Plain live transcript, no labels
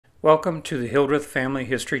Welcome to the Hildreth Family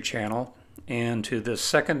History Channel and to the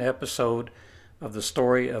second episode of the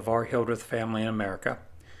story of our Hildreth family in America.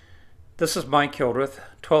 This is Mike Hildreth,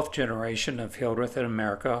 12th generation of Hildreth in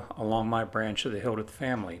America along my branch of the Hildreth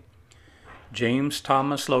family. James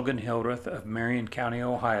Thomas Logan Hildreth of Marion County,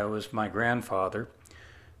 Ohio is my grandfather.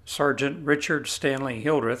 Sergeant Richard Stanley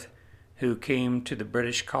Hildreth, who came to the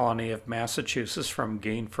British colony of Massachusetts from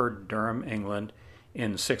Gainford, Durham, England,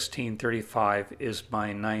 in 1635, is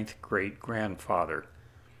my ninth great-grandfather.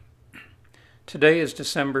 Today is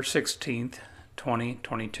December 16th,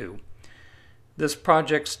 2022. This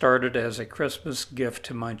project started as a Christmas gift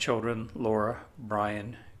to my children, Laura,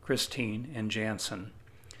 Brian, Christine, and Jansen.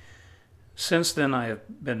 Since then, I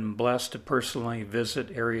have been blessed to personally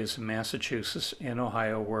visit areas in Massachusetts and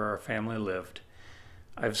Ohio where our family lived.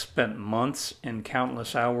 I've spent months and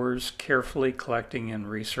countless hours carefully collecting and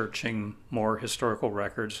researching more historical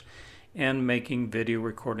records and making video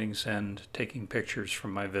recordings and taking pictures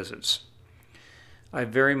from my visits. I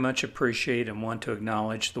very much appreciate and want to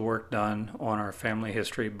acknowledge the work done on our family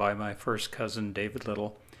history by my first cousin David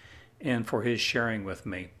Little and for his sharing with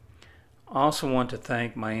me. I also want to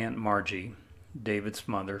thank my Aunt Margie, David's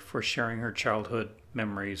mother, for sharing her childhood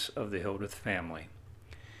memories of the Hildreth family.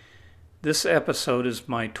 This episode is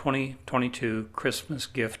my 2022 Christmas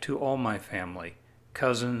gift to all my family,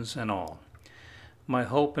 cousins and all. My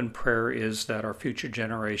hope and prayer is that our future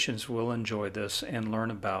generations will enjoy this and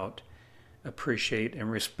learn about, appreciate,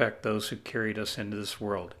 and respect those who carried us into this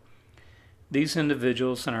world. These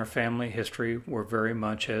individuals in our family history were very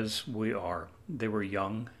much as we are. They were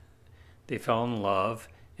young, they fell in love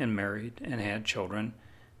and married and had children.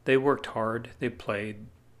 They worked hard, they played,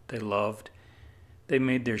 they loved. They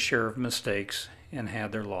made their share of mistakes and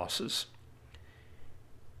had their losses.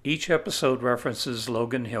 Each episode references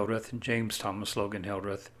Logan Hildreth and James Thomas Logan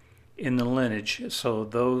Hildreth in the lineage, so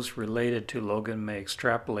those related to Logan may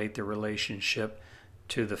extrapolate the relationship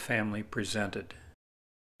to the family presented.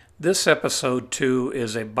 This episode, too,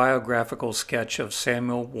 is a biographical sketch of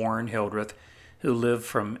Samuel Warren Hildreth, who lived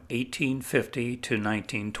from 1850 to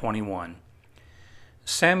 1921.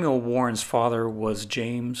 Samuel Warren's father was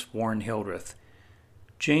James Warren Hildreth.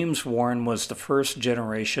 James Warren was the first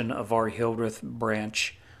generation of our Hildreth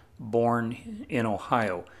branch born in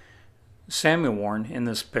Ohio. Samuel Warren, in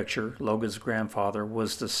this picture, Logan's grandfather,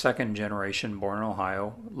 was the second generation born in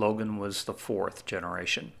Ohio. Logan was the fourth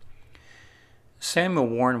generation. Samuel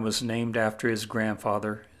Warren was named after his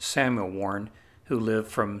grandfather, Samuel Warren, who lived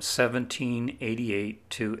from 1788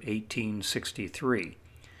 to 1863.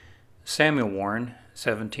 Samuel Warren,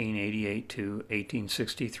 1788 to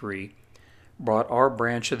 1863, brought our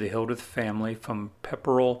branch of the Hildreth family from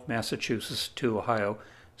Pepperell, Massachusetts to Ohio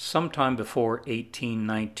sometime before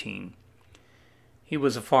 1819. He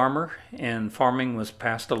was a farmer, and farming was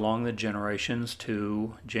passed along the generations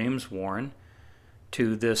to James Warren,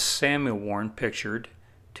 to this Samuel Warren pictured,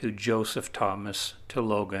 to Joseph Thomas, to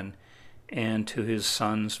Logan, and to his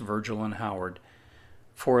sons Virgil and Howard.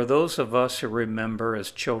 For those of us who remember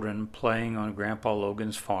as children playing on Grandpa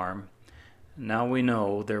Logan's farm, now we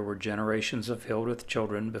know there were generations of Hildreth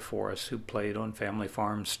children before us who played on family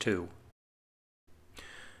farms too.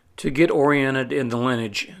 To get oriented in the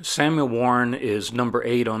lineage, Samuel Warren is number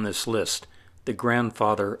 8 on this list, the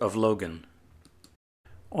grandfather of Logan.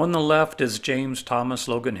 On the left is James Thomas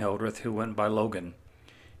Logan Hildreth, who went by Logan.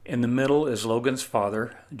 In the middle is Logan's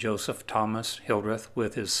father, Joseph Thomas Hildreth,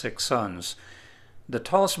 with his 6 sons. The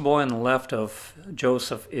tallest boy on the left of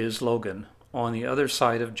Joseph is Logan. On the other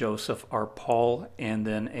side of Joseph are Paul and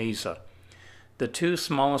then Asa. The 2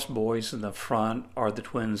 smallest boys in the front are the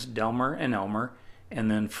twins Delmer and Elmer,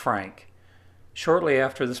 and then Frank. Shortly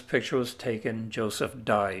after this picture was taken, Joseph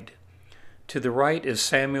died. To the right is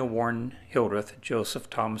Samuel Warren Hildreth, Joseph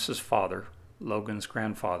Thomas's father, Logan's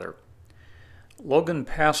grandfather. Logan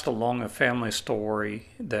passed along a family story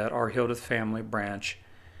that our Hildreth family branch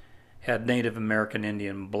had Native American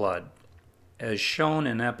Indian blood. As shown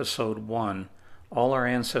in episode 1, all our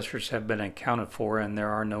ancestors have been accounted for and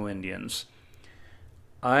there are no Indians.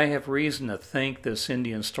 I have reason to think this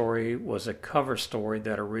Indian story was a cover story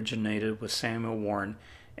that originated with Samuel Warren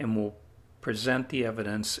and will present the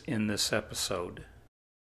evidence in this episode.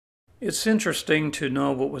 It's interesting to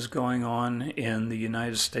know what was going on in the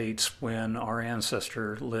United States when our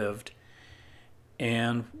ancestor lived.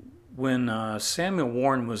 And when Samuel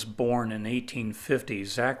Warren was born in 1850,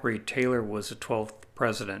 Zachary Taylor was the 12th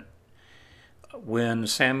president. When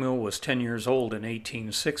Samuel was 10 years old in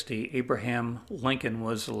 1860, Abraham Lincoln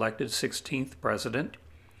was elected 16th president.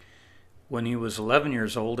 When he was 11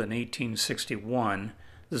 years old in 1861,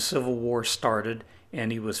 the Civil War started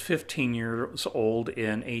and he was 15 years old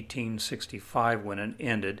in 1865 when it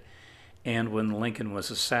ended, and when Lincoln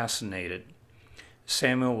was assassinated.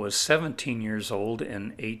 Samuel was 17 years old in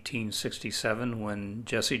 1867 when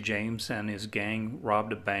Jesse James and his gang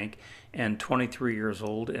robbed a bank, and 23 years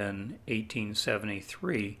old in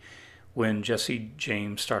 1873 when Jesse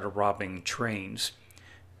James started robbing trains.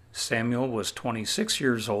 Samuel was 26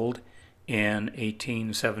 years old in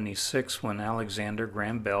 1876 when Alexander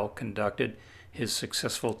Graham Bell conducted his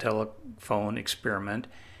successful telephone experiment,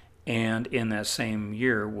 and in that same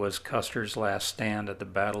year was Custer's last stand at the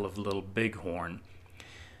Battle of Little Bighorn.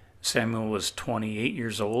 Samuel was 28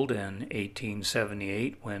 years old in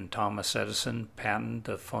 1878 when Thomas Edison patented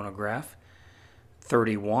the phonograph,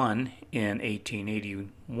 31 in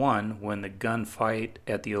 1881 when the gunfight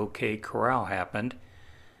at the OK Corral happened,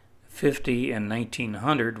 50 in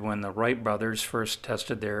 1900 when the Wright brothers first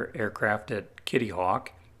tested their aircraft at Kitty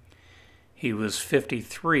Hawk. He was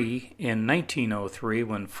 53 in 1903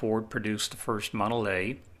 when Ford produced the first Model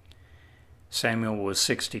A. Samuel was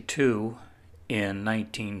 62 in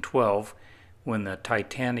 1912 when the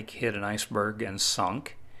Titanic hit an iceberg and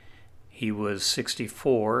sunk. He was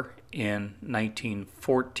 64 in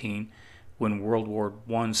 1914 when World War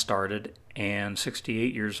I started, and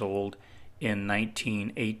 68 years old in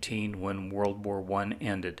 1918 when World War I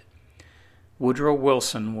ended. Woodrow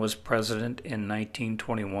Wilson was president in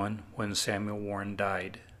 1921 when Samuel Warren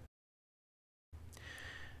died.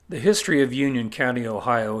 The History of Union County,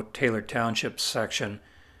 Ohio, Taylor Township section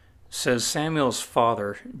says Samuel's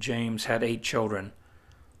father, James, had 8 children,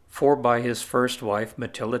 4 by his first wife,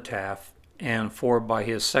 Matilda Taft, and 4 by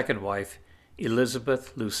his second wife,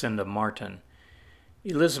 Elizabeth Lucinda Martin.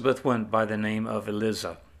 Elizabeth went by the name of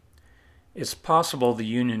Eliza. It's possible the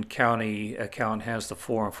Union County account has the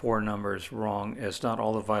 4 and 4 numbers wrong, as not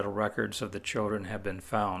all the vital records of the children have been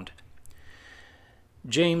found.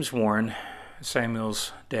 James Warren,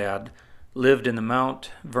 Samuel's dad, lived in the Mount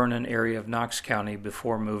Vernon area of Knox County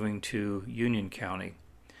before moving to Union County.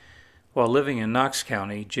 While living in Knox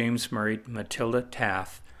County, James married Matilda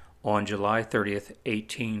Taft on July 30th,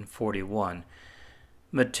 1841.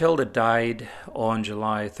 Matilda died on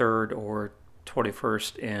July 3rd or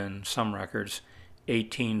 21st in some records,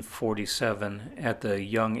 1847, at the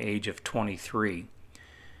young age of 23.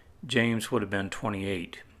 James would have been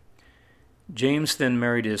 28. James then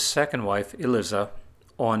married his second wife, Eliza,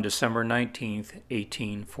 on December 19th,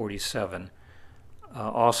 1847,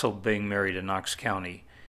 also being married in Knox County.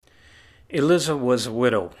 Eliza was a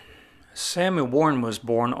widow. Samuel Warren was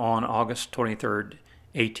born on August 23rd,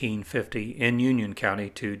 1850, in Union County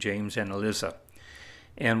to James and Eliza,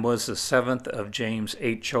 and was the 7th of James'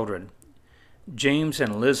 8 children. James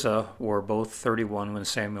and Eliza were both 31 when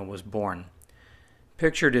Samuel was born.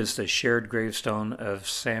 Pictured is the shared gravestone of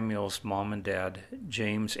Samuel's mom and dad,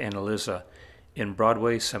 James and Eliza, in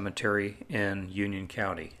Broadway Cemetery in Union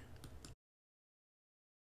County.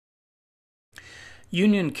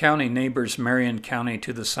 Union County neighbors Marion County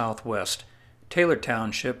to the southwest. Taylor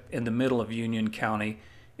Township, in the middle of Union County,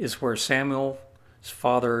 is where Samuel's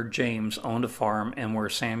father James owned a farm and where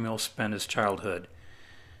Samuel spent his childhood.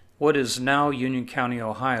 What is now Union County,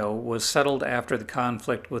 Ohio, was settled after the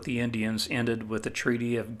conflict with the Indians ended with the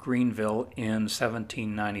Treaty of Greenville in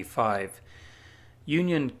 1795.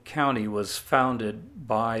 Union County was founded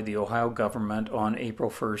by the Ohio government on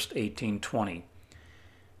April 1st, 1820.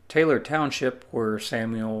 Taylor Township, where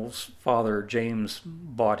Samuel's father James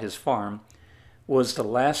bought his farm, was the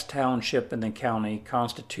last township in the county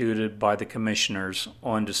constituted by the commissioners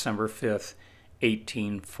on December 5th,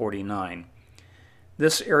 1849.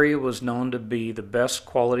 This area was known to be the best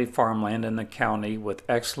quality farmland in the county, with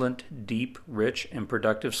excellent, deep, rich, and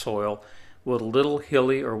productive soil, with little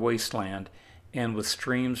hilly or wasteland, and with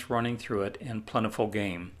streams running through it and plentiful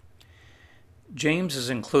game. James is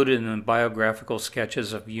included in the biographical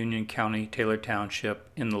sketches of Union County, Taylor Township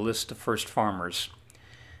in the list of first farmers.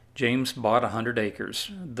 James bought 100 acres.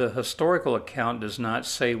 The historical account does not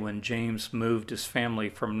say when James moved his family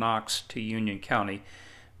from Knox to Union County,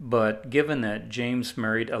 but given that James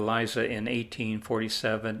married Eliza in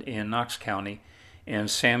 1847 in Knox County and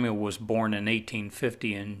Samuel was born in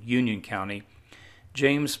 1850 in Union County,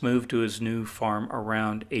 James moved to his new farm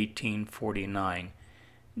around 1849.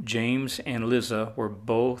 James and Eliza were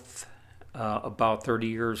both about 30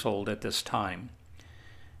 years old at this time.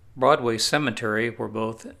 Broadway Cemetery, where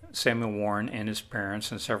both Samuel Warren and his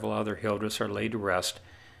parents and several other Hildreths are laid to rest,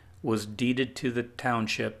 was deeded to the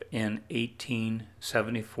township in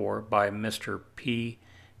 1874 by Mr. P.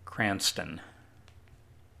 Cranston.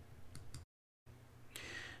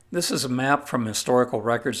 This is a map from historical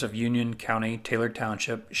records of Union County, Taylor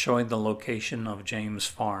Township, showing the location of James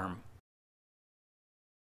Farm.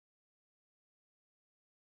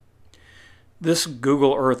 This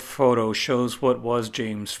Google Earth photo shows what was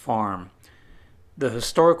James Farm. The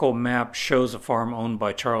historical map shows a farm owned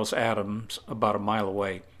by Charles Adams about a mile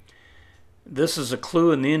away. This is a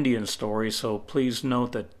clue in the Indian story, so please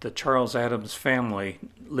note that the Charles Adams family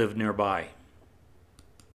lived nearby.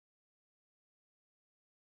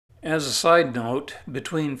 As a side note,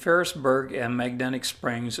 between Ferrisburgh and Magnetic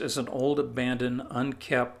Springs is an old abandoned,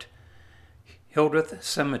 unkept Hildreth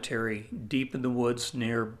Cemetery deep in the woods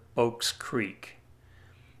near Oaks Creek.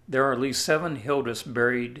 There are at least 7 Hildreths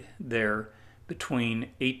buried there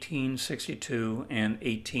between 1862 and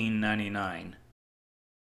 1899.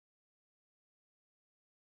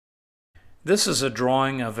 This is a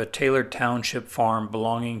drawing of a Taylor Township farm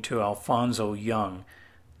belonging to Alphonso Young.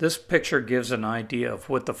 This picture gives an idea of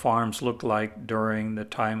what the farms looked like during the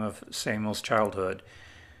time of Samuel's childhood.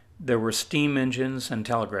 There were steam engines and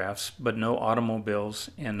telegraphs, but no automobiles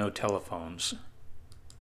and no telephones.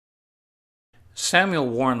 Samuel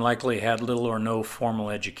Warren likely had little or no formal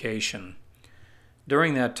education.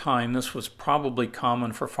 During that time, this was probably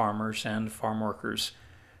common for farmers and farm workers.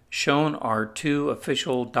 Shown are 2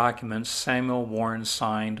 official documents Samuel Warren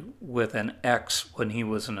signed with an X when he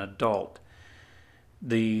was an adult.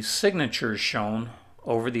 The signatures shown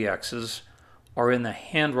over the X's are in the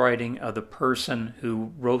handwriting of the person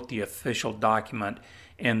who wrote the official document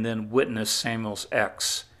and then witnessed Samuel's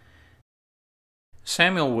X.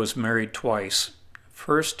 Samuel was married twice,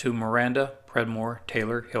 first to Miranda Predmore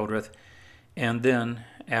Taylor Hildreth, and then,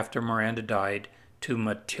 after Miranda died, to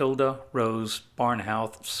Matilda Rose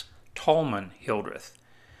Barnhouse Tallman Hildreth.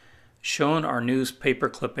 Shown are newspaper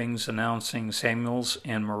clippings announcing Samuel's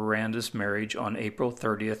and Miranda's marriage on April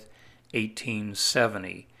 30th,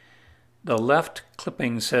 1870. The left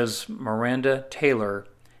clipping says Miranda Taylor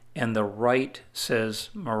and the right says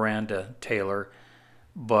Miranda Taylor,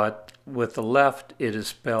 but with the left it is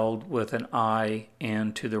spelled with an I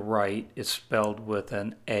and to the right it's spelled with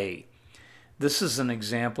an A. This is an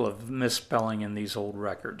example of misspelling in these old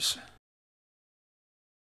records.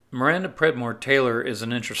 Miranda Predmore Taylor is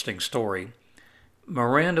an interesting story.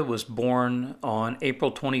 Miranda was born on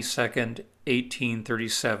April 22,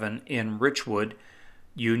 1837 in Richwood,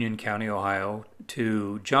 Union County, Ohio,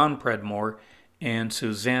 to John Predmore and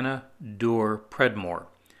Susanna Duer Predmore.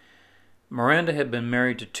 Miranda had been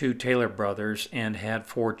married to 2 Taylor brothers and had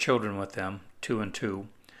 4 children with them, 2 and 2,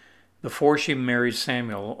 before she married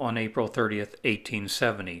Samuel on April 30,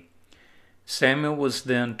 1870. Samuel was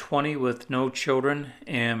then 20 with no children,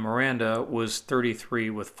 and Miranda was 33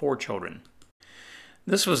 with 4 children.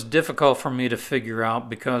 This was difficult for me to figure out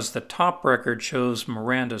because the top record shows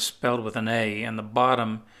Miranda spelled with an A and the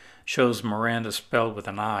bottom shows Miranda spelled with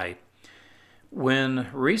an I. When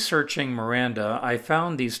researching Miranda, I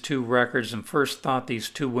found these 2 records and first thought these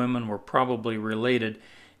 2 women were probably related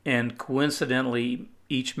and coincidentally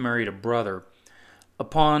each married a brother.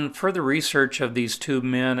 Upon further research of these 2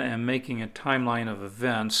 men and making a timeline of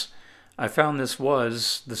events, I found this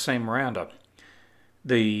was the same Miranda.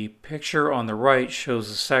 The picture on the right shows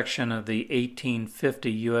a section of the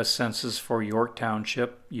 1850 U.S. Census for York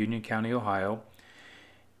Township, Union County, Ohio,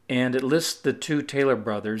 and it lists the 2 Taylor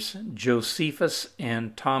brothers, Josephus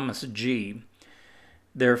and Thomas G.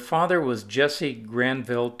 Their father was Jesse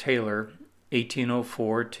Granville Taylor,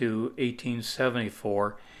 1804 to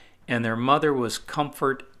 1874, and their mother was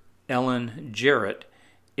Comfort Ellen Jarrett,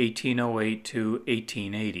 1808 to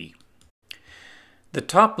 1880. The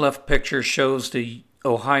top left picture shows the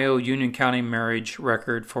Ohio Union County marriage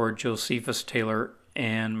record for Josephus Taylor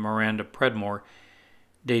and Miranda Predmore,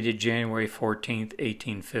 dated January 14,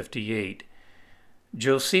 1858.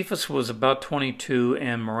 Josephus was about 22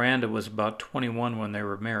 and Miranda was about 21 when they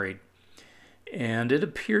were married. And it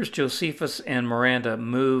appears Josephus and Miranda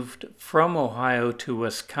moved from Ohio to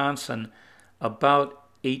Wisconsin about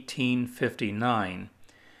 1859.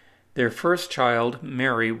 Their first child,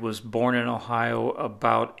 Mary, was born in Ohio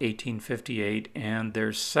about 1858, and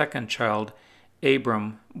their second child,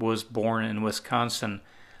 Abram, was born in Wisconsin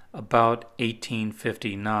about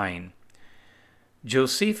 1859.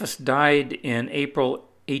 Josephus died in April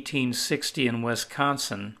 1860 in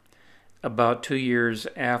Wisconsin, about 2 years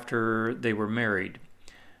after they were married.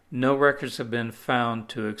 No records have been found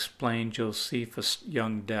to explain Josephus'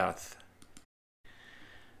 young death.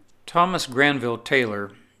 Thomas Granville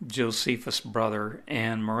Taylor, Josephus' brother,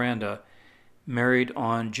 and Miranda married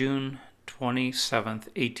on June 27,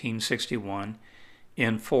 1861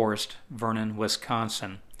 in Forest, Vernon,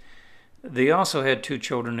 Wisconsin. They also had 2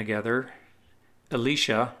 children together,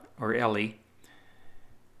 Elisha or Ellie,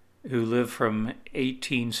 who lived from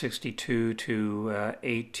 1862 to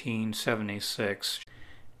 1876.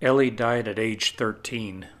 Ellie died at age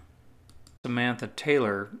 13. Samantha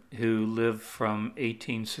Taylor, who lived from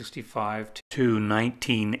 1865 to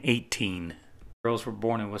 1918. The girls were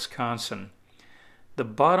born in Wisconsin. The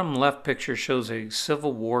bottom left picture shows a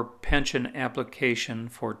Civil War pension application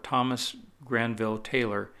for Thomas Granville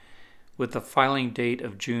Taylor with the filing date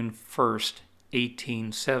of June 1st,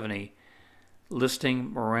 1870,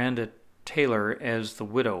 listing Miranda Taylor as the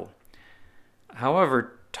widow.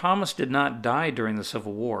 However, Thomas did not die during the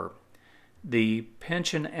Civil War. The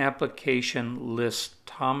pension application lists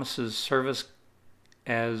Thomas's service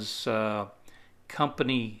as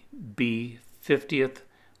Company B, 50th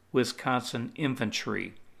Wisconsin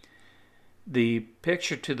Infantry. The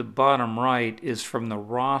picture to the bottom right is from the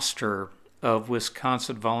roster of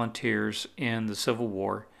Wisconsin volunteers in the Civil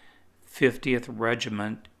War, 50th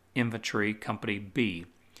Regiment Infantry, Company B.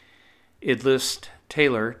 It lists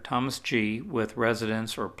Taylor, Thomas G., with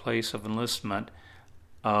residence or place of enlistment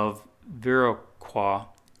of Viroqua,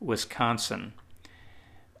 Wisconsin,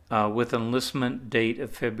 with enlistment date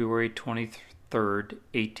of February 23rd,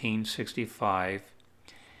 1865,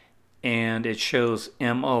 and it shows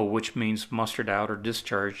MO, which means mustered out or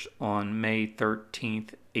discharged, on May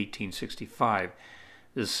 13th, 1865.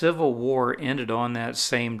 The Civil War ended on that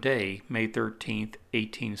same day, May 13th,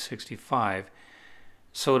 1865,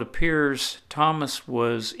 so it appears Thomas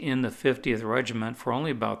was in the 50th Regiment for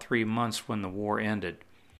only about 3 months when the war ended.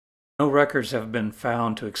 No records have been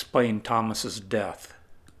found to explain Thomas's death.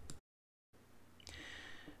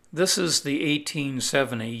 This is the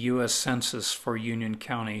 1870 U.S. Census for Union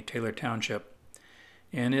County, Taylor Township,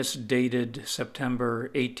 and it's dated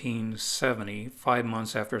September 1870, 5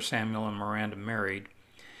 months after Samuel and Miranda married.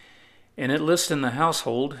 And it lists in the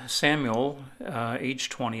household Samuel, age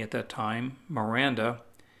 20 at that time, Miranda,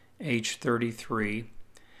 age 33,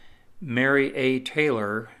 Mary A.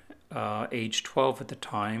 Taylor, age 12 at the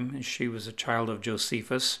time, and she was a child of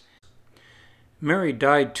Josephus. Mary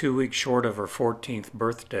died 2 weeks short of her 14th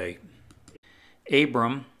birthday.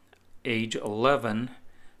 Abram, age 11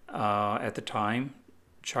 at the time,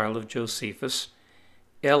 child of Josephus.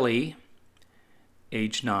 Ellie,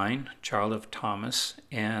 age 9, child of Thomas.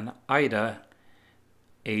 And Ida,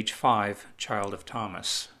 age 5, child of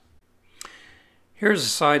Thomas. Here's a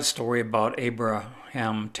side story about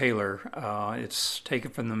Abraham Taylor. It's taken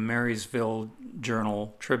from the Marysville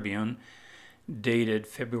Journal-Tribune, dated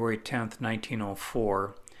February 10th,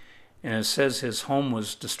 1904, and it says his home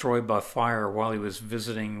was destroyed by fire while he was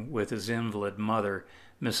visiting with his invalid mother,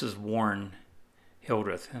 Mrs. Warren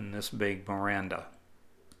Hildreth, and this big Miranda.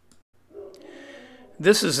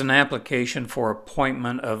 This is an application for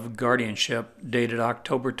appointment of guardianship dated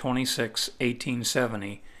October 26,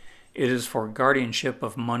 1870. It is for guardianship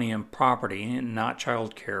of money and property, and not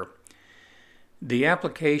child care. The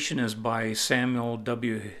application is by Samuel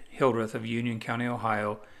W. Hildreth of Union County,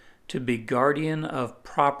 Ohio, to be guardian of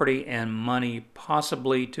property and money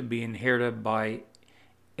possibly to be inherited by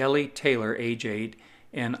Ellie Taylor, age 8,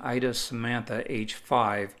 and Ida Samantha, age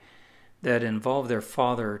 5, that involve their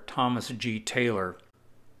father, Thomas G. Taylor.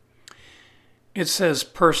 It says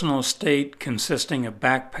personal estate consisting of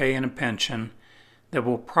back pay and a pension that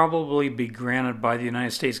will probably be granted by the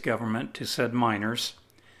United States government to said minors,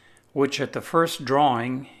 which at the first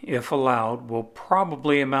drawing, if allowed, will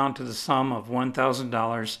probably amount to the sum of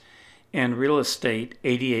 $1,000, and real estate,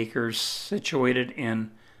 80 acres, situated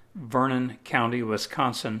in Vernon County,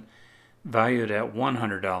 Wisconsin, valued at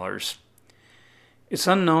 $100. It's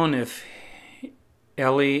unknown if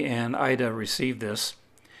Ellie and Ida received this.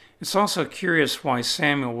 It's also curious why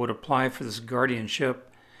Samuel would apply for this guardianship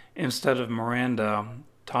instead of Miranda,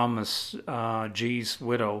 Thomas G.'s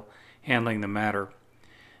widow, handling the matter.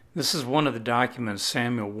 This is one of the documents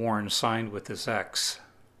Samuel Warren signed with his ex.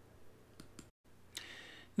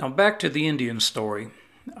 Now back to the Indian story.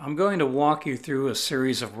 I'm going to walk you through a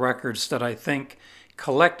series of records that I think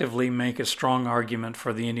collectively make a strong argument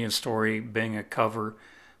for the Indian story being a cover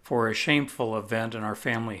for a shameful event in our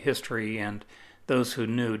family history, and those who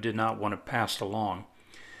knew did not want it passed along.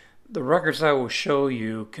 The records I will show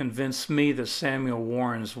you convince me that Samuel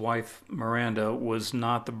Warren's wife Miranda was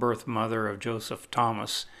not the birth mother of Joseph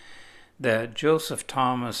Thomas, that Joseph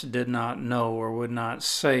Thomas did not know or would not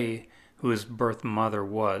say who his birth mother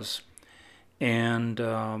was. And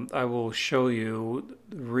I will show you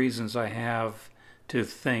the reasons I have to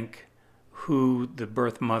think who the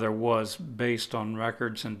birth mother was based on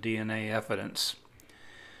records and DNA evidence.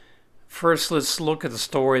 First, let's look at the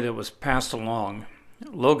story that was passed along.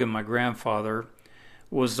 Logan, my grandfather,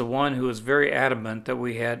 was the one who was very adamant that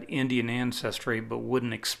we had Indian ancestry but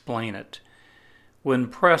wouldn't explain it. When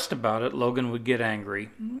pressed about it, Logan would get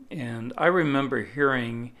angry, and I remember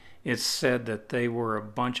hearing it said that they were a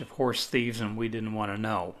bunch of horse thieves and we didn't want to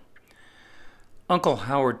know. Uncle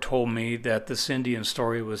Howard told me that this Indian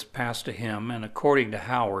story was passed to him, and according to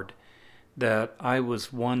Howard, that I was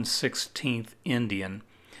 1/16th Indian.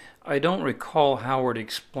 I don't recall Howard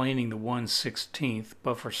explaining the 1/16th,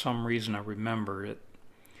 but for some reason I remember it.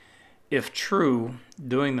 If true,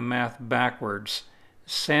 doing the math backwards,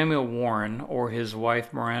 Samuel Warren or his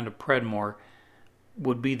wife Miranda Predmore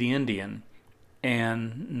would be the Indian,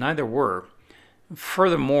 and neither were.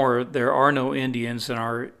 Furthermore, there are no Indians in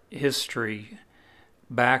our history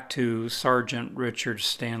back to Sergeant Richard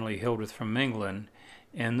Stanley Hildreth from England,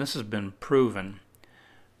 and this has been proven.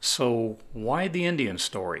 So why the Indian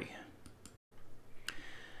story?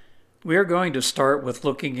 We are going to start with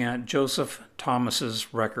looking at Joseph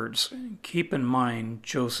Thomas's records. Keep in mind,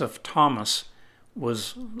 Joseph Thomas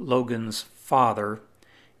was Logan's father,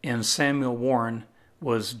 and Samuel Warren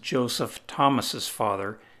was Joseph Thomas's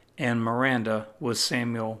father, and Miranda was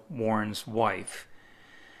Samuel Warren's wife.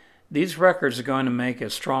 These records are going to make a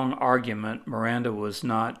strong argument Miranda was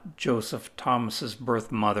not Joseph Thomas's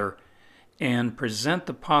birth mother, and present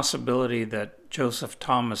the possibility that Joseph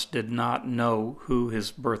Thomas did not know who his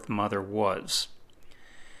birth mother was.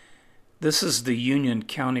 This is the Union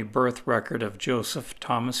County birth record of Joseph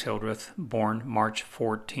Thomas Hildreth, born March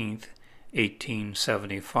 14,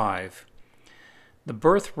 1875. The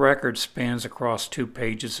birth record spans across 2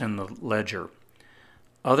 pages in the ledger.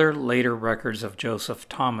 Other later records of Joseph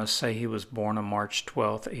Thomas say he was born on March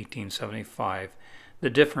 12, 1875. The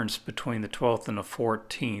difference between the 12th and the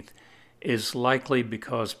 14th is likely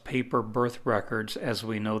because paper birth records, as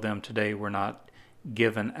we know them today, were not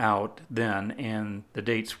given out then, and the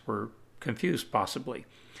dates were confused possibly.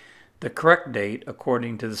 The correct date,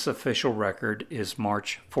 according to this official record, is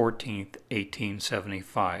March 14,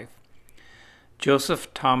 1875.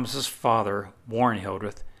 Joseph Thomas's father, Warren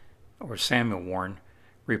Hildreth, or Samuel Warren,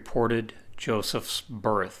 reported Joseph's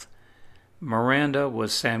birth. Miranda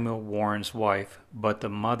was Samuel Warren's wife, but the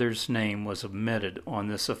mother's name was omitted on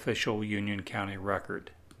this official Union County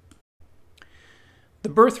record. The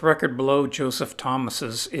birth record below Joseph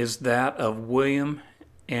Thomas's is that of William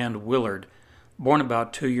and Willard, born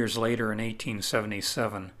about 2 years later in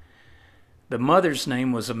 1877. The mother's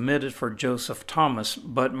name was omitted for Joseph Thomas,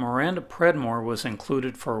 but Miranda Predmore was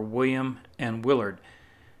included for William and Willard.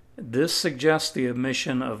 This suggests the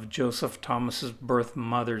omission of Joseph Thomas's birth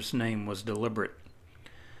mother's name was deliberate.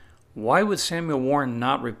 Why would Samuel Warren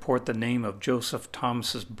not report the name of Joseph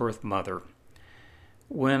Thomas's birth mother?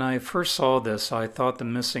 When I first saw this, I thought the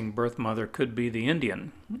missing birth mother could be the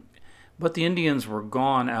Indian, but the Indians were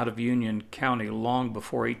gone out of Union County long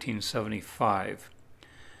before 1875.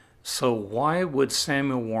 So why would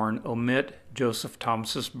Samuel Warren omit Joseph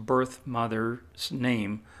Thomas's birth mother's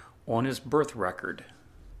name on his birth record?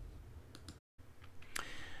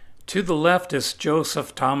 To the left is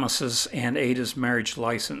Joseph Thomas's and Ada's marriage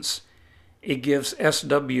license. It gives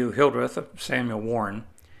S.W. Hildreth, Samuel Warren,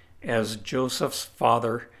 as Joseph's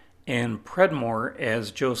father and Predmore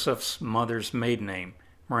as Joseph's mother's maiden name,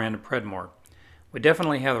 Miranda Predmore. We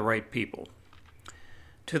definitely have the right people.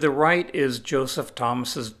 To the right is Joseph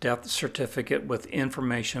Thomas's death certificate with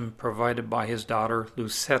information provided by his daughter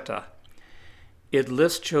Lucetta. It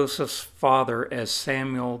lists Joseph's father as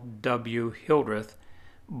Samuel W. Hildreth,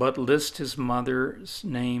 but lists his mother's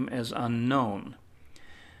name as unknown.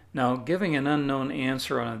 Now, giving an unknown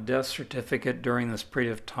answer on a death certificate during this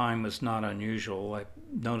period of time is not unusual. I've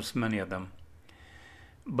noticed many of them.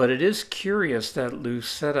 But it is curious that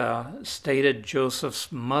Lucetta stated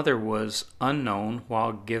Joseph's mother was unknown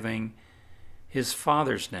while giving his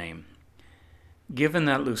father's name. Given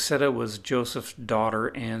that Lucetta was Joseph's daughter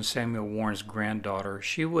and Samuel Warren's granddaughter,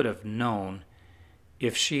 she would have known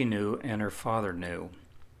if she knew and her father knew.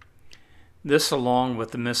 This, along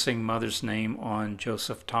with the missing mother's name on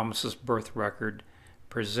Joseph Thomas's birth record,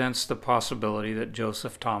 presents the possibility that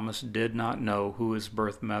Joseph Thomas did not know who his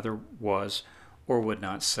birth mother was or would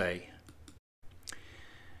not say.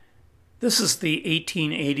 This is the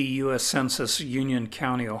 1880 U.S. Census, Union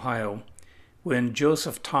County, Ohio, when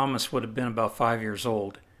Joseph Thomas would have been about 5 years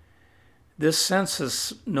old. This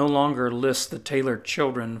census no longer lists the Taylor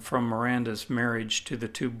children from Miranda's marriage to the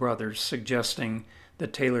 2 brothers, suggesting the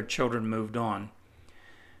Taylor children moved on.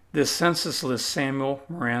 This census lists Samuel,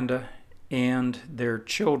 Miranda, and their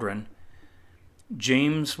children.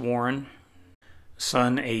 James Warren,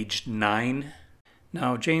 son aged 9.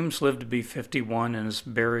 Now, James lived to be 51 and is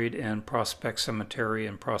buried in Prospect Cemetery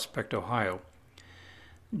in Prospect, Ohio.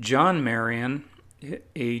 John Marion,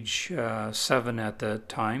 age 7 at the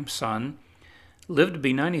time, son, lived to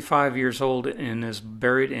be 95 years old and is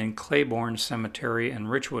buried in Claiborne Cemetery in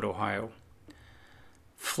Richwood, Ohio.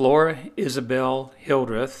 Flora Isabel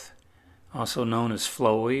Hildreth, also known as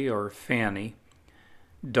Floey or Fanny,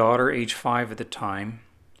 daughter, age 5 at the time.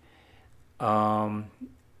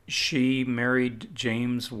 She married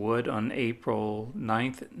James Wood on April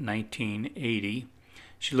 9th, 1980.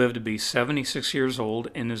 She lived to be 76 years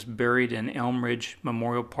old and is buried in Elm Ridge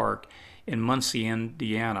Memorial Park in Muncie,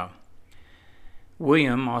 Indiana.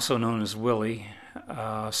 William, also known as Willie,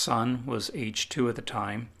 son, was age 2 at the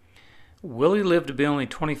time. Willie lived to be only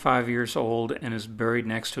 25 years old and is buried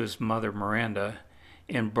next to his mother, Miranda,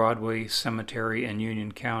 in Broadway Cemetery in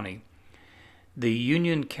Union County. The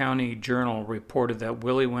Union County Journal reported that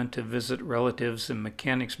Willie went to visit relatives in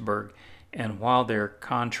Mechanicsburg and while there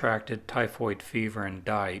contracted typhoid fever and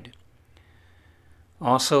died.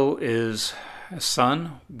 Also is a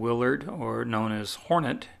son, Willard, or known as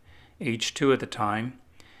Hornet, age 2 at the time,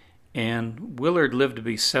 and Willard lived to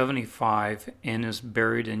be 75 and is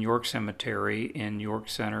buried in York Cemetery in York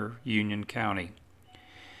Center, Union County.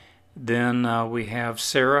 Then we have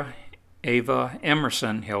Sarah Ava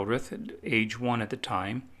Emerson Hildreth, age 1 at the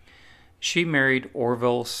time. She married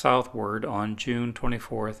Orville Southward on June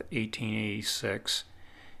 24th, 1886,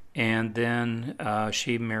 and then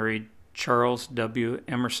she married Charles W.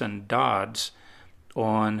 Emerson Dodds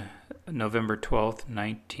on November 12th,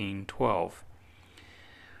 1912.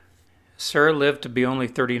 Sarah lived to be only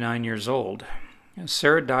 39 years old.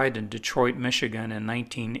 Sarah died in Detroit, Michigan in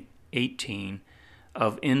 1918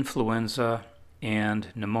 of influenza and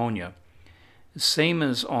pneumonia, same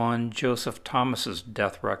as on Joseph Thomas's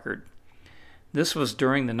death record. This was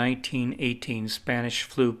during the 1918 Spanish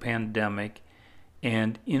flu pandemic,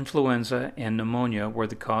 and influenza and pneumonia were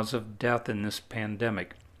the cause of death in this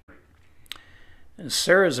pandemic.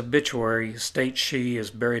 Sarah's obituary states she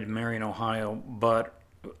is buried in Marion, Ohio, but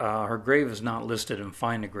her grave is not listed in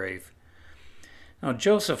Find a Grave. Now,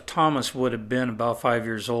 Joseph Thomas would have been about 5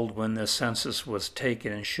 years old when this census was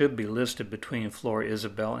taken and should be listed between Flora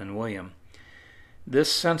Isabel and William. This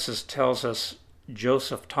census tells us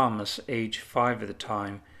Joseph Thomas, age 5 at the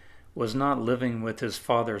time, was not living with his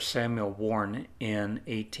father Samuel Warren in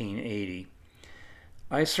 1880.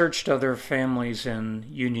 I searched other families in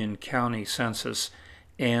Union County census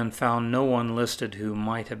and found no one listed who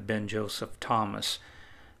might have been Joseph Thomas.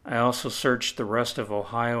 I also searched the rest of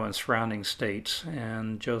Ohio and surrounding states,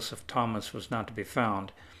 and Joseph Thomas was not to be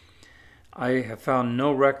found. I have found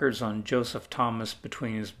no records on Joseph Thomas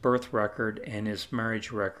between his birth record and his marriage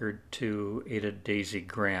record to Ada Daisy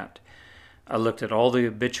Grant. I looked at all the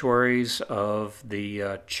obituaries of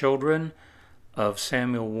the children of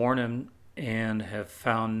Samuel Warren and have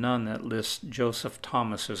found none that lists Joseph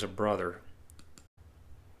Thomas as a brother.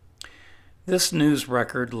 This news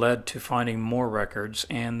record led to finding more records,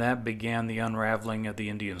 and that began the unraveling of the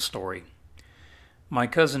Indian story. My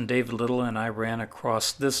cousin David Little and I ran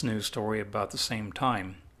across this news story about the same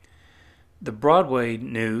time. The Broadway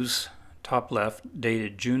News, top left,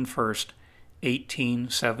 dated June 1st,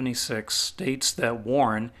 1876, states that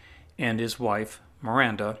Warren and his wife,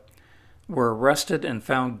 Miranda, were arrested and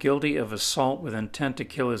found guilty of assault with intent to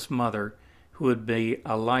kill his mother, who would be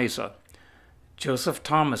Eliza. Joseph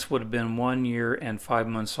Thomas would have been 1 year and 5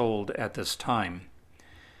 months old at this time.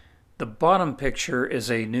 The bottom picture is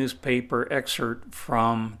a newspaper excerpt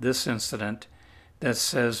from this incident that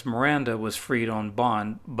says Miranda was freed on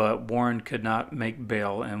bond, but Warren could not make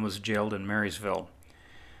bail and was jailed in Marysville.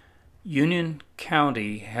 Union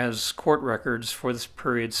County has court records for this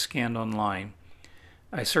period scanned online.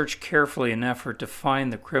 I searched carefully in an effort to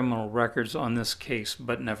find the criminal records on this case,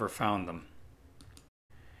 but never found them.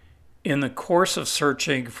 In the course of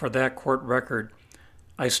searching for that court record,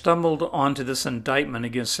 I stumbled onto this indictment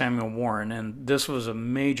against Samuel Warren, and this was a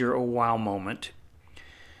major oh wow moment.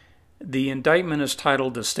 The indictment is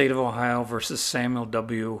titled The State of Ohio versus Samuel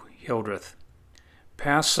W. Hildreth.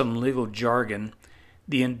 Past some legal jargon,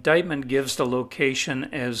 the indictment gives the location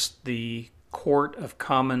as the Court of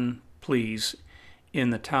Common Pleas in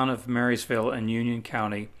the town of Marysville in Union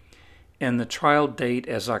County, and the trial date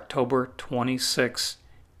as October 26,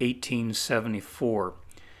 1874.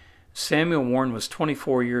 Samuel Warren was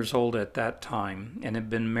 24 years old at that time and had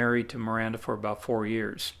been married to Miranda for about 4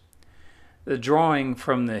 years. The drawing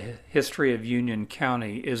from the history of Union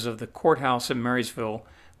County is of the courthouse in Marysville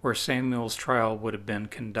where Samuel's trial would have been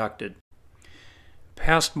conducted.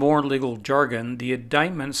 Past more legal jargon, the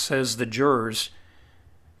indictment says the jurors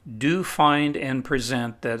do find and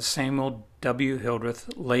present that Samuel W. Hildreth,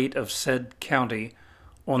 late of said county,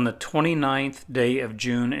 on the 29th day of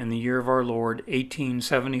June in the year of our Lord,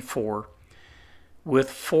 1874,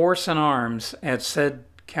 with force and arms at said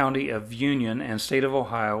county of Union and state of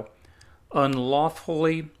Ohio,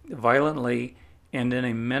 unlawfully, violently, and in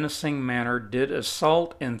a menacing manner did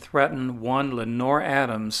assault and threaten one Lenore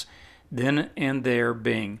Adams, then and there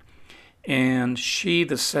being. And she,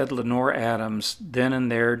 the said Lenore Adams, then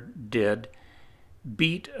and there did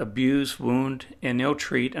beat, abuse, wound, and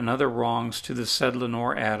ill-treat and other wrongs to the said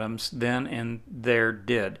Lenore Adams, then and there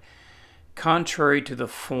did, contrary to the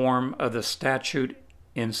form of the statute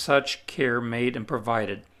in such care made and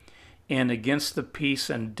provided, and against the peace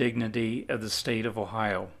and dignity of the state of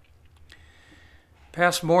Ohio.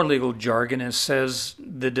 Past more legal jargon, it says,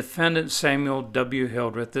 the defendant Samuel W.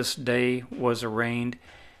 Hildreth this day was arraigned,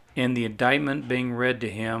 and the indictment being read to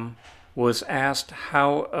him, was asked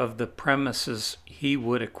how of the premises he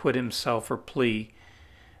would acquit himself or plea,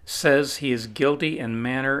 says he is guilty in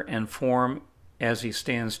manner and form as he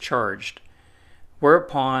stands charged,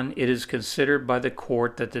 whereupon it is considered by the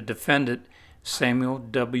court that the defendant, Samuel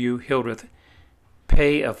W. Hildreth,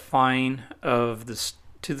 pay a fine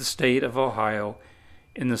to the state of Ohio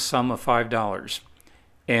in the sum of $5,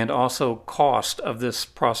 and also cost of this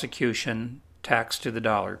prosecution taxed to the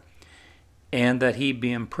dollar, and that he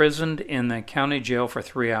be imprisoned in the county jail for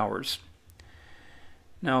 3 hours.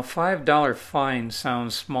 Now, a $5 fine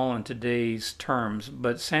sounds small in today's terms,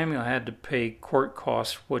 but Samuel had to pay court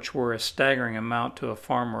costs, which were a staggering amount to a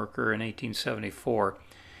farm worker in 1874.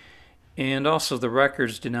 And also the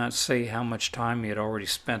records do not say how much time he had already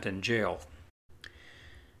spent in jail.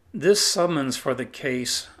 This summons for the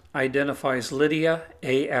case identifies Lydia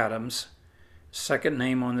A. Adams, second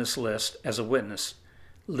name on this list, as a witness.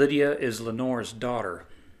 Lydia is Lenore's daughter.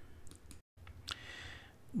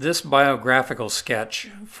 This biographical sketch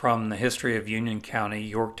from the history of Union County,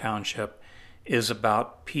 York Township, is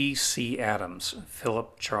about P.C. Adams,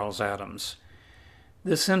 Philip Charles Adams.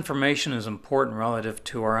 This information is important relative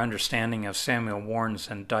to our understanding of Samuel Warren's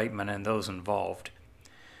indictment and those involved.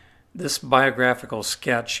 This biographical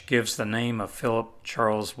sketch gives the name of Philip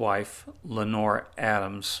Charles' wife, Lenore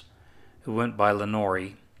Adams, who went by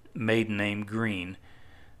Lenore, maiden name Green,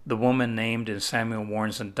 the woman named in Samuel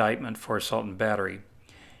Warren's indictment for assault and battery.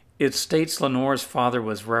 It states Lenore's father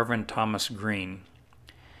was Reverend Thomas Green.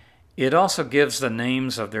 It also gives the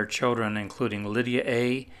names of their children, including Lydia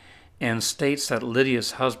A., and states that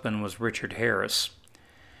Lydia's husband was Richard Harris.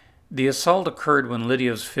 The assault occurred when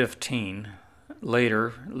Lydia was 15.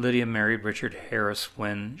 Later, Lydia married Richard Harris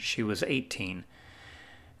when she was 18.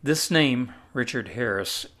 This name, Richard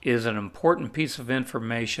Harris, is an important piece of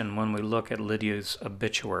information when we look at Lydia's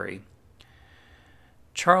obituary.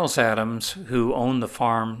 Charles Adams, who owned the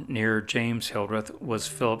farm near James Hildreth, was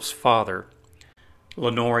Philip's father,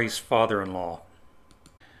 Lenore's father-in-law.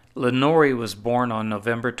 Lenore was born on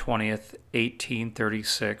November 20th,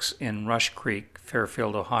 1836 in Rush Creek,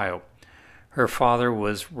 Fairfield, Ohio. Her father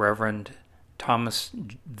was Reverend Thomas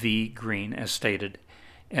V. Green, as stated,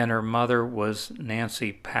 and her mother was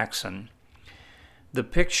Nancy Paxson. The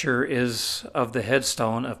picture is of the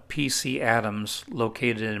headstone of P.C. Adams,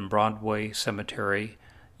 located in Broadway Cemetery,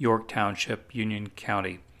 York Township, Union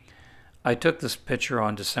County. I took this picture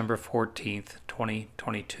on December 14th,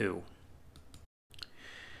 2022.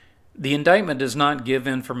 The indictment does not give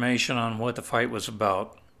information on what the fight was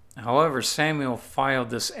about. However, Samuel filed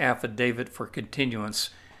this affidavit for continuance,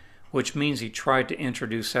 which means he tried to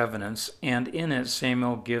introduce evidence, and in it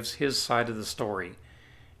Samuel gives his side of the story.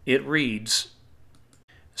 It reads,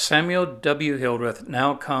 Samuel W. Hildreth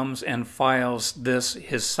now comes and files this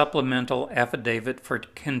his supplemental affidavit for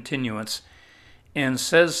continuance and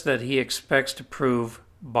says that he expects to prove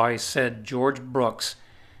by said George Brooks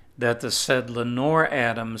that the said Lenore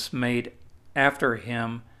Adams made after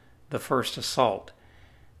him the first assault,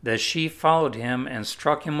 that she followed him and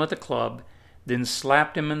struck him with a club, then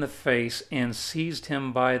slapped him in the face and seized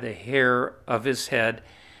him by the hair of his head,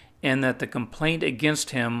 and that the complaint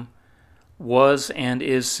against him was and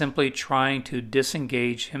is simply trying to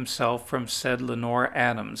disengage himself from said Lenore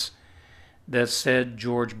Adams, that said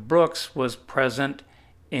George Brooks was present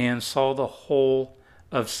and saw the whole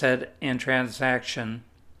of said transaction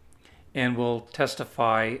and will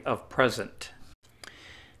testify of present,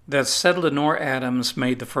 that said Lenore Adams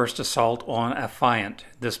made the first assault on affiant,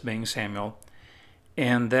 this being Samuel,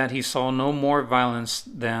 and that he saw no more violence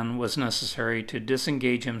than was necessary to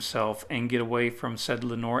disengage himself and get away from said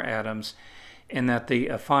Lenore Adams, and that the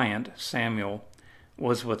affiant, Samuel,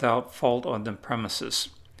 was without fault on the premises.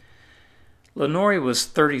 Lenore was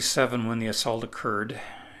 37 when the assault occurred.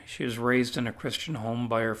 She was raised in a Christian home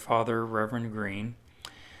by her father, Reverend Green.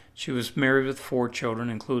 She was married with 4 children,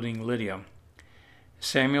 including Lydia.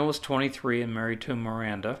 Samuel was 23 and married to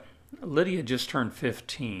Miranda. Lydia just turned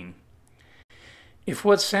 15. If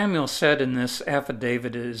what Samuel said in this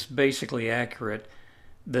affidavit is basically accurate,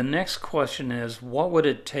 the next question is, what would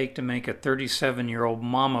it take to make a 37-year-old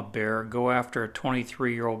mama bear go after a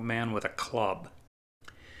 23-year-old man with a club?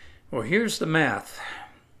 Well, here's the math.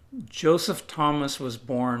 Joseph Thomas was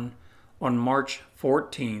born on March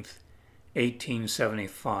 14th,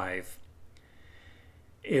 1875.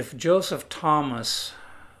 If Joseph Thomas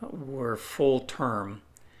were full term,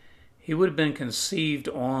 he would have been conceived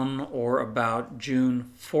on or about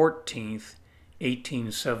June 14th,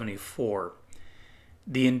 1874.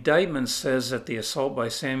 The indictment says that the assault by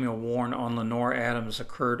Samuel Warren on Lenore Adams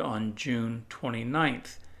occurred on June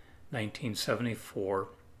 29th, 1974.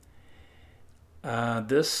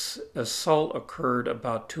 This assault occurred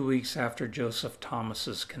about 2 weeks after Joseph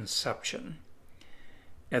Thomas's conception.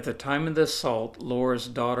 At the time of the assault, Laura's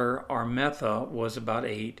daughter Armetha was about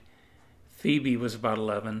 8, Phoebe was about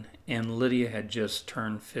 11, and Lydia had just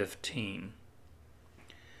turned 15.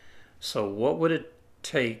 So what would it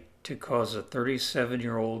take to cause a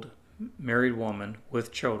 37-year-old married woman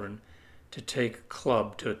with children to take a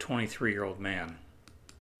club to a 23-year-old man?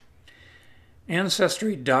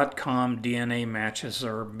 Ancestry.com DNA matches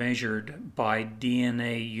are measured by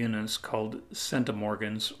DNA units called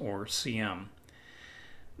centimorgans, or cm.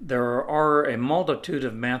 There are a multitude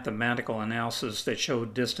of mathematical analyses that show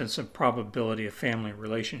distance and probability of family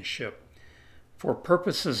relationship. For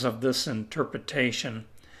purposes of this interpretation,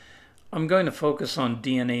 I'm going to focus on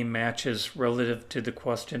DNA matches relative to the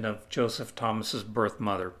question of Joseph Thomas's birth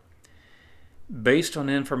mother. Based on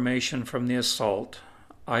information from the assault,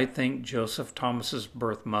 I think Joseph Thomas's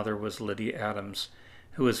birth mother was Lydia Adams,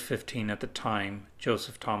 who was 15 at the time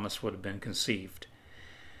Joseph Thomas would have been conceived.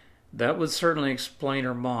 That would certainly explain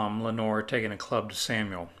her mom, Lenore, taking a club to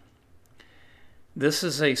Samuel. This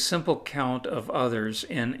is a simple count of others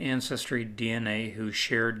in Ancestry DNA who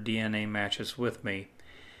shared DNA matches with me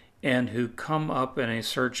and who come up in a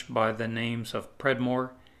search by the names of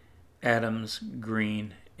Predmore, Adams,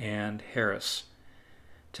 Green, and Harris.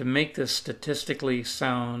 To make this statistically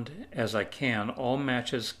sound as I can, all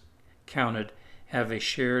matches counted have a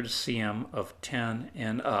shared CM of 10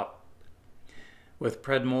 and up. With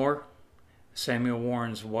Predmore, Samuel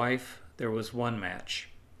Warren's wife, there was 1 match.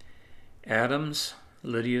 Adams,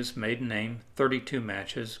 Lydia's maiden name, 32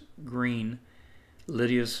 matches. Green,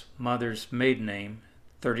 Lydia's mother's maiden name,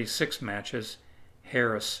 36 matches.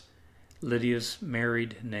 Harris, Lydia's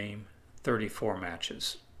married name, 34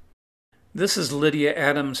 matches. This is Lydia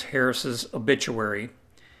Adams Harris's obituary.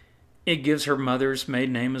 It gives her mother's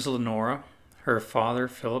maiden name as Lenora, her father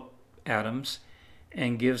Philip Adams,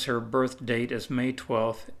 and gives her birth date as May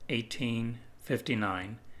 12,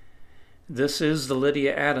 1859. This is the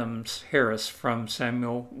Lydia Adams Harris from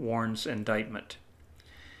Samuel Warren's indictment.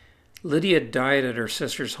 Lydia died at her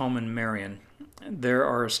sister's home in Marion. There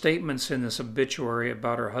are statements in this obituary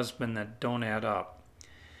about her husband that don't add up.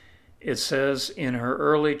 It says in her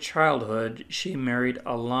early childhood she married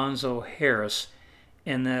Alonzo Harris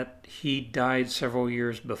and that he died several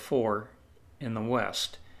years before in the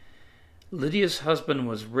West. Lydia's husband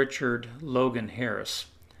was Richard Logan Harris.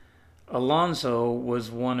 Alonzo was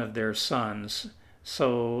one of their sons,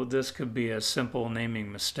 so this could be a simple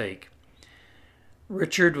naming mistake.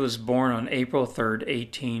 Richard was born on April 3,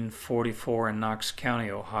 1844 in Knox County,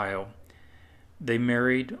 Ohio. They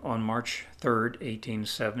married on March 3,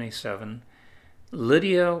 1877.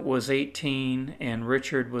 Lydia was 18 and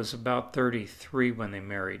Richard was about 33 when they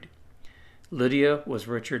married. Lydia was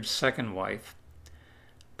Richard's second wife.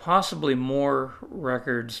 Possibly more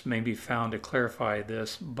records may be found to clarify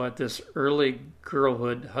this, but this early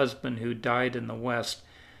girlhood husband who died in the West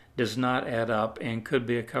does not add up and could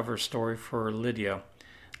be a cover story for Lydia,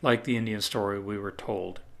 like the Indian story we were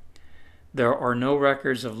told. There are no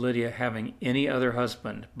records of Lydia having any other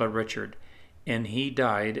husband but Richard, and he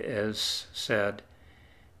died, as said,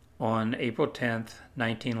 on April 10,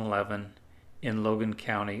 1911, in Logan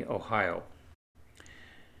County, Ohio.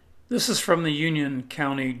 This is from the Union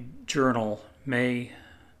County Journal, May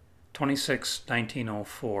 26,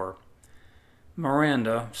 1904.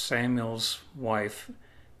 Miranda, Samuel's wife,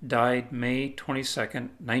 died May 22,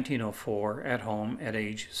 1904, at home at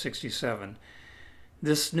age 67.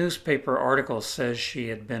 This newspaper article says she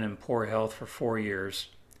had been in poor health for 4 years,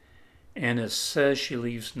 and it says she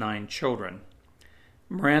leaves 9 children.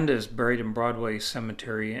 Miranda is buried in Broadway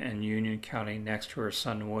Cemetery in Union County next to her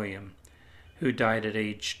son William, who died at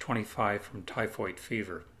age 25 from typhoid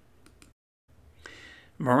fever.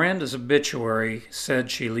 Miranda's obituary said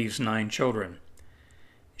she leaves 9 children.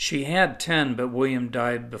 She had 10, but William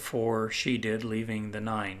died before she did, leaving the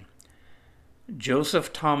 9.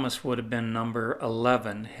 Joseph Thomas would have been number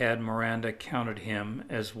 11 had Miranda counted him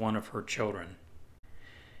as one of her children.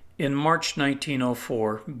 In March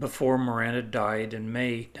 1904, before Miranda died in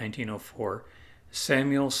May 1904,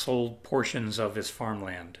 Samuel sold portions of his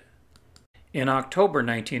farmland. In October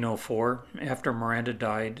 1904, after Miranda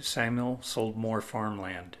died, Samuel sold more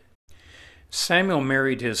farmland. Samuel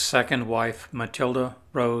married his second wife, Matilda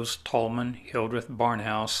Rose Tolman Hildreth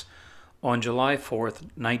Barnhouse, on July 4,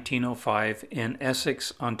 1905, in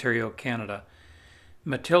Essex, Ontario, Canada.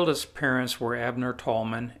 Matilda's parents were Abner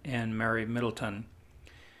Tolman and Mary Middleton.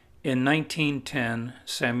 In 1910,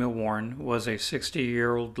 Samuel Warren was a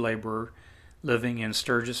 60-year-old laborer living in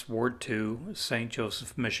Sturgis, Ward 2, St.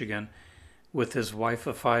 Joseph, Michigan, with his wife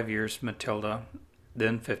of 5 years, Matilda,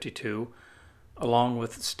 then 52, along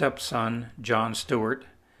with stepson John Stewart,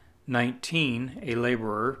 19, a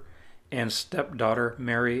laborer, and stepdaughter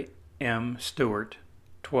Mary M. Stewart,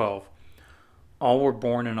 12. All were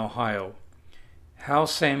born in Ohio. How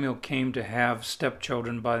Samuel came to have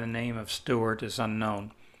stepchildren by the name of Stewart is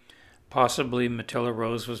unknown. Possibly Matilda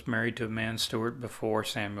Rose was married to a man Stewart before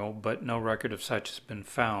Samuel, but no record of such has been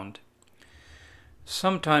found.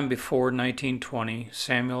 Sometime before 1920,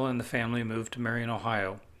 Samuel and the family moved to Marion,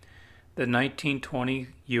 Ohio. The 1920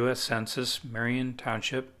 U.S. Census, Marion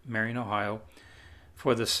Township, Marion, Ohio,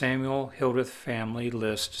 for the Samuel Hildreth family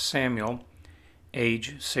list Samuel,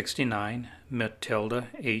 age 69, Matilda,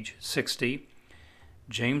 age 60,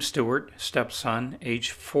 James Stewart, stepson,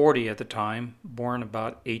 age 40 at the time, born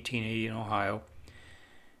about 1880 in Ohio,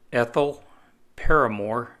 Ethel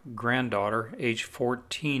Paramore, granddaughter, age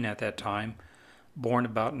 14 at that time, born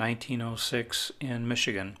about 1906 in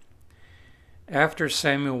Michigan. After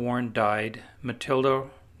Samuel Warren died, Matilda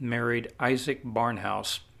married Isaac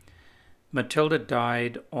Barnhouse. Matilda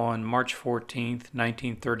died on March 14,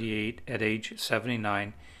 1938, at age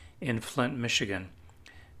 79 in Flint, Michigan.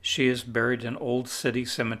 She is buried in Old City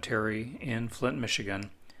Cemetery in Flint,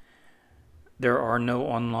 Michigan. There are no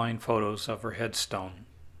online photos of her headstone.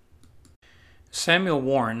 Samuel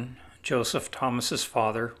Warren, Joseph Thomas's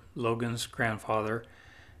father, Logan's grandfather,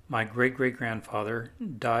 my great-great-grandfather,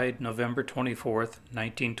 died November 24,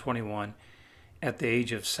 1921, at the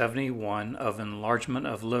age of 71 of enlargement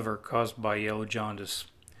of liver caused by yellow jaundice.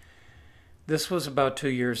 This was about 2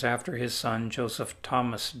 years after his son Joseph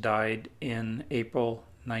Thomas died in April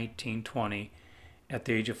 1920 at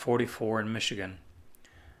the age of 44 in Michigan.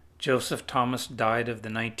 Joseph Thomas died of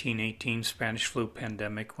the 1918 Spanish flu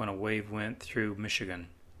pandemic when a wave went through Michigan.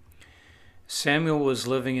 Samuel was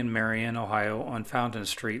living in Marion, Ohio on Fountain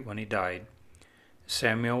Street when he died.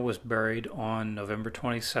 Samuel was buried on November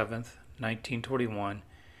 27, 1921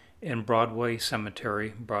 in Broadway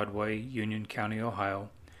Cemetery, Broadway, Union County, Ohio,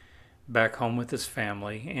 back home with his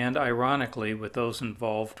family and, ironically, with those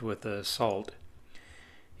involved with the assault.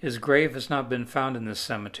 His grave has not been found in this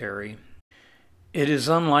cemetery. It is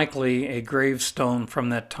unlikely a gravestone from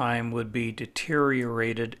that time would be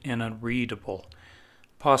deteriorated and unreadable.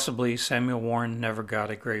 Possibly Samuel Warren never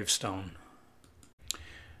got a gravestone.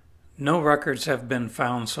 No records have been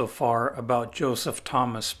found so far about Joseph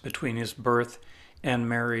Thomas between his birth and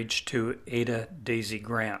marriage to Ada Daisy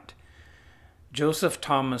Grant. Joseph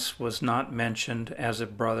Thomas was not mentioned as a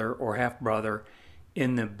brother or half-brother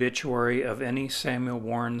in the obituary of any Samuel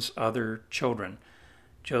Warren's other children.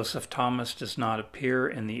 Joseph Thomas does not appear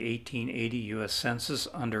in the 1880 U.S. Census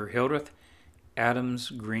under Hildreth,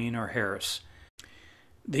 Adams, Green, or Harris.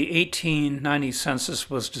 The 1890 census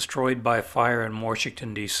was destroyed by fire in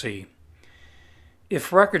Washington, D.C.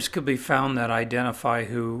 If records could be found that identify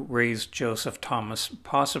who raised Joseph Thomas,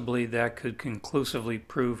 possibly that could conclusively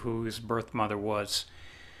prove who his birth mother was.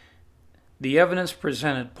 The evidence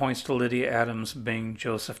presented points to Lydia Adams being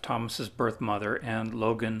Joseph Thomas's birth mother and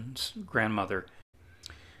Logan's grandmother,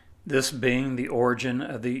 this being the origin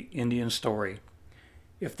of the Indian story.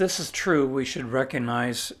 If this is true, we should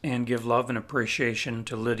recognize and give love and appreciation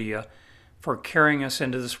to Lydia for carrying us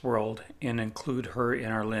into this world and include her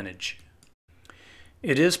in our lineage.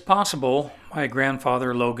 It is possible my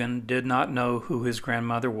grandfather Logan did not know who his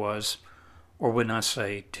grandmother was, or would not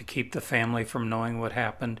say, to keep the family from knowing what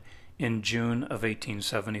happened in June of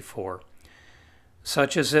 1874.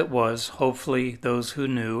 Such as it was, hopefully those who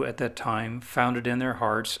knew at that time found it in their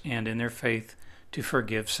hearts and in their faith to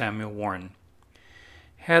forgive Samuel Warren.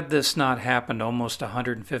 Had this not happened almost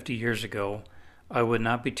 150 years ago, I would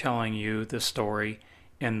not be telling you the story,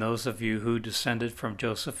 and those of you who descended from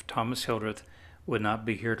Joseph Thomas Hildreth would not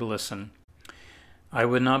be here to listen. I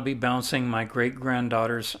would not be bouncing my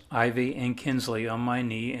great-granddaughters Ivy and Kinsley on my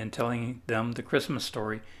knee and telling them the Christmas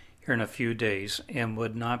story here in a few days, and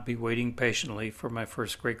would not be waiting patiently for my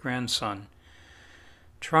first great-grandson.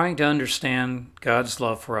 Trying to understand God's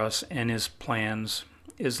love for us and His plans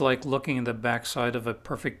is like looking at the backside of a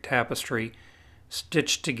perfect tapestry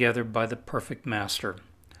stitched together by the perfect master.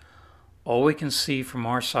 All we can see from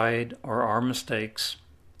our side are our mistakes,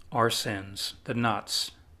 our sins, the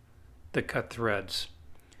knots, the cut threads.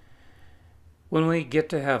 When we get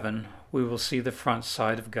to heaven, we will see the front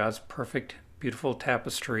side of God's perfect, beautiful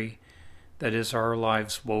tapestry that is our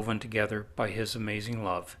lives woven together by His amazing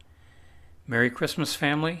love. Merry Christmas,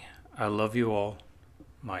 family. I love you all.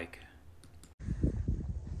 Mike.